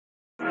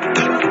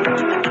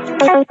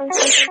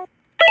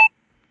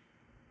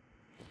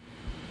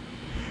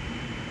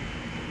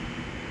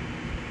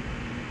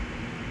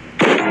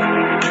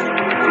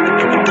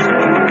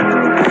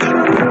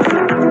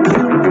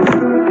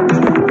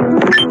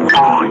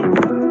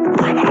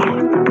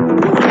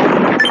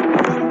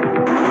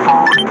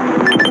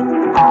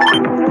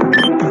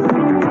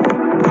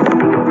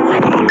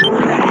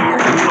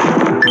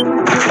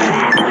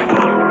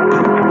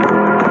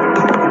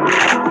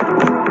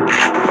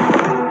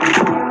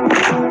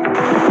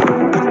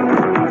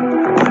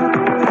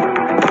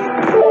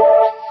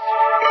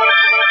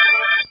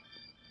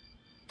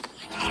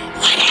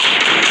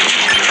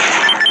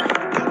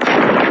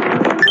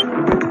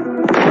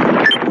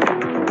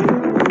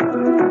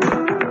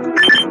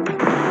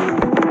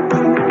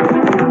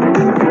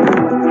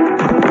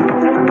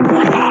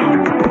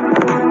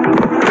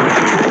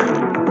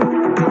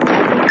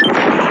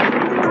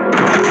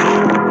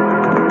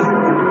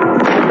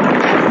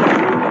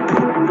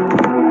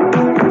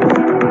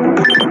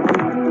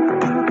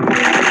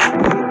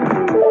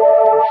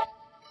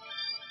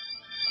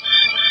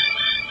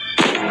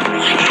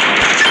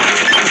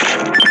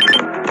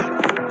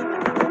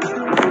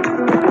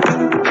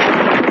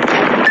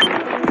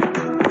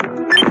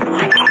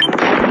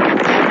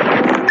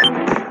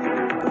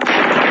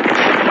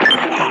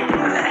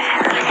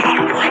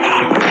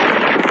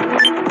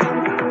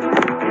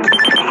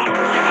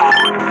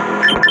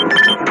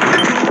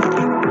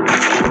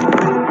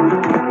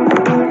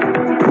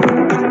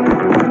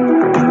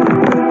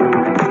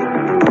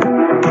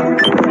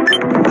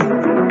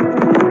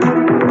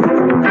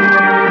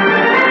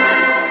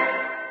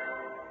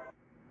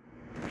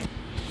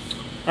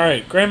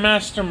Alright,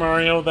 Grandmaster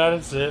Mario, that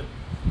is it.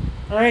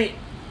 Alright,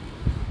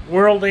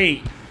 World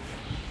 8.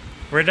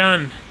 We're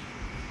done.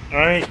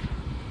 Alright.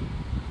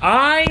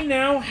 I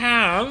now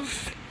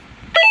have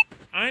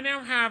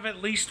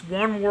at least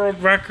one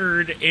world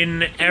record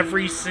in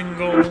every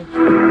single...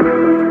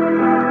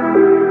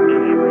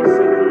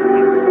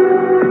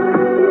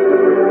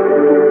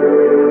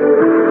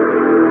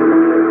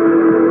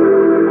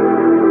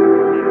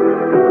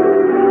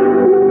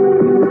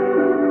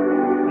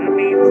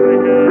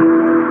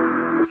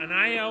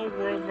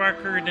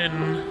 record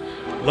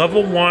in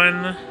level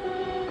 1,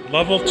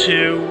 level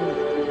 2,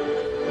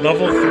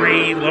 level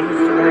 3, level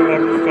 4,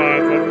 level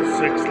 5, level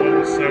 6,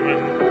 level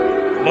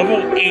 7,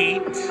 level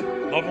 8,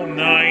 level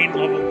 9,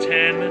 level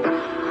 10,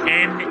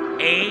 and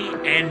A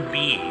and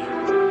B.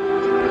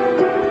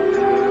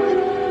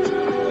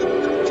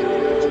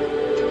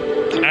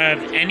 I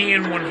have any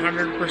and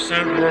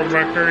 100% world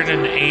record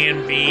in A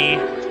and B.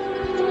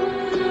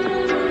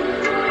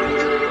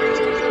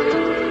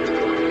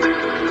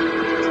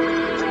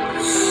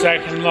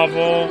 Second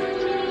level,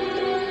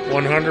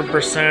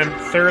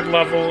 100%. Third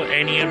level,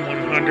 any and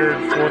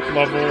 100. Fourth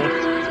level,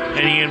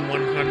 any and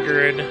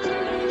 100.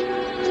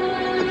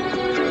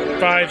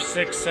 5,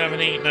 6,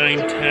 7, 8, 9,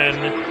 10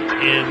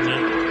 in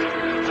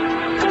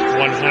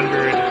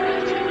 100.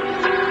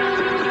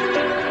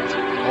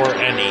 Or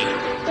any.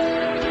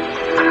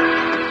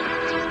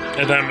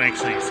 If that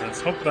makes any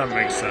sense. Hope that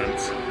makes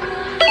sense.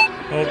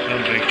 Hope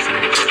that makes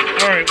sense.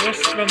 Alright, we'll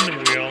spin the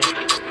wheel.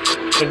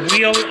 The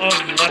wheel of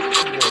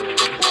LEPS World.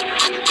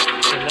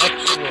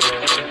 LEPS World.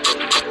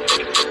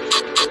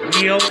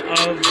 Wheel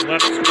of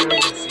LEPS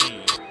World Z.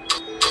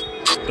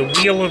 The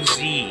Wheel of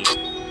Z.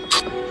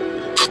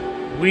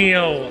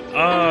 Wheel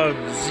of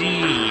Z.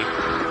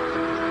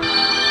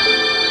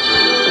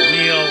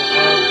 Wheel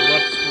of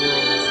LEPS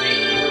World Z.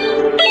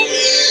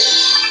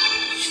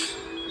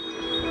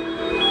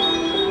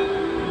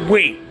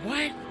 Wait,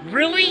 what?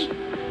 Really?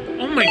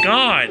 Oh my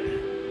god.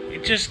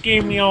 It just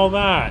gave me all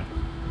that.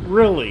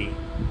 Really?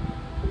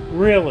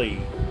 Really?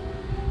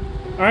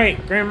 Alright,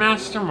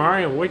 Grandmaster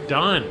Mario, we're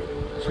done.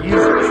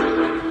 Jesus.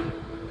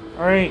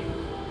 Alright,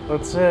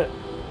 that's it.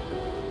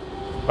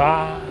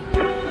 Bye.